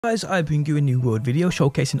Guys, I bring you a new world video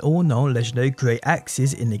showcasing all known legendary grey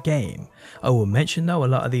axes in the game. I will mention though a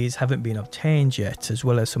lot of these haven't been obtained yet, as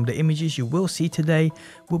well as some of the images you will see today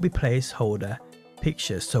will be placeholder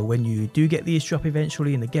pictures, so when you do get these drop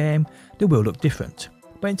eventually in the game, they will look different.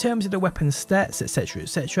 But in terms of the weapon stats, etc,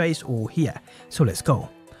 it's all here, so let's go.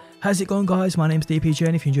 How's it going guys? My name's DPJ,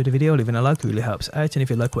 and if you enjoyed the video, leaving a like really helps out, and if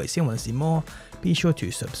you like what you see and want to see more, be sure to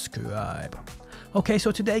subscribe. Okay,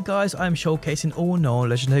 so today guys, I'm showcasing all known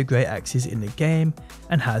legendary grey axes in the game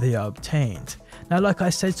and how they are obtained. Now like I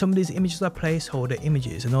said, some of these images are placeholder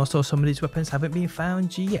images, and also some of these weapons haven't been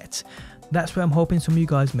found yet. That's where I'm hoping some of you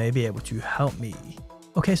guys may be able to help me.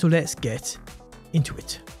 Okay, so let's get into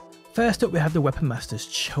it. First up we have the Weaponmaster's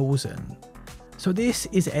Chosen. So this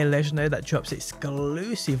is a legendary that drops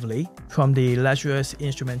exclusively from the Lazarus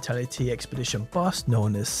Instrumentality Expedition boss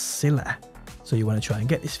known as Scylla. So you want to try and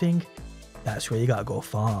get this thing, that's where you gotta go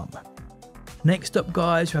farm. Next up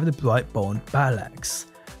guys, we have the Blightbone Battleaxe.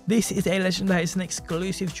 This is a legend that is an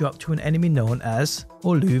exclusive drop to an enemy known as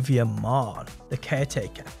Weaponmaster, the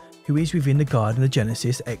caretaker, who is within the Garden of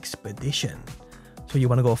Genesis expedition. So you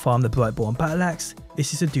want to go farm the Blightbone Battleaxe,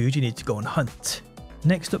 this is a dude you need to go and hunt.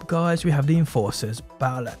 Next up guys, we have the Enforcer's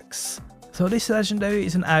Battleaxe. So this legendary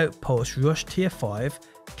is an outpost rush tier 5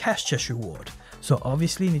 cash chest reward. So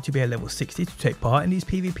obviously you need to be at level 60 to take part in these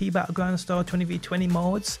PvP battleground style 20v20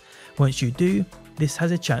 modes. Once you do, this has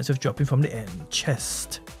a chance of dropping from the end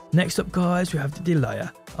chest. Next up guys, we have the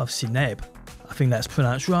Dleihs of Seniab. I think that's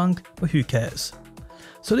pronounced wrong, but who cares.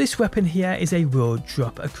 So this weapon here is a world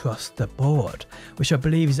drop across the board, which I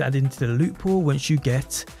believe is added into the loot pool once you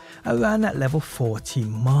get around that level 40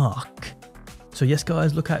 mark. So yes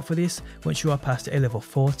guys, look out for this once you are past a level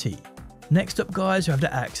 40. Next up guys, we have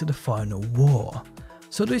the Axe of the Final War.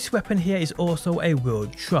 So this weapon here is also a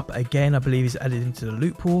world drop, again I believe is added into the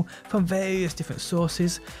loot pool from various different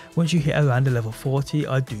sources once you hit around the level 40,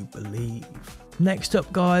 I do believe. Next up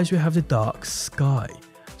guys, we have the Dark Sky.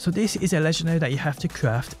 So this is a legendary that you have to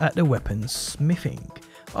craft at the weapon smithing.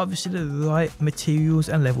 Obviously the right materials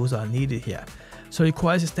and levels are needed here. So it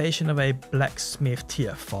requires a station of a blacksmith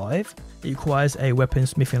tier 5, it requires a weapon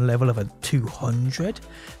smithing level of a 200,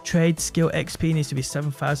 trade skill XP needs to be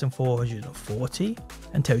 7440,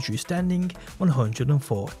 and territory standing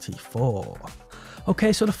 144.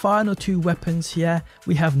 Okay, so the final two weapons here,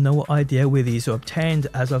 we have no idea where these are obtained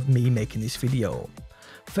as of me making this video.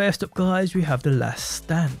 First up guys, we have the Last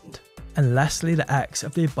Stand. And lastly, the Axe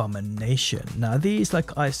of the Abomination. Now these,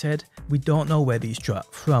 like I said, we don't know where these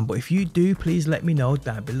drop from, but if you do, please let me know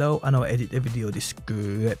down below and I'll edit the video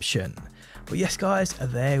description. But yes guys,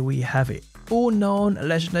 there we have it. All known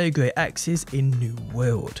legendary grey axes in New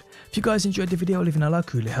World. If you guys enjoyed the video, leaving a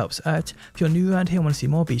like really helps out. If you're new around here and want to see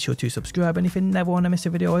more, be sure to subscribe, and if you never want to miss a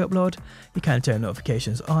video I upload, you can turn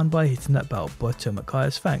notifications on by hitting that bell button. But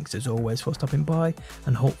guys, thanks as always for stopping by,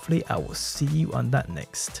 and hopefully I will see you on that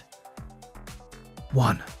next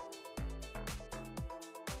one.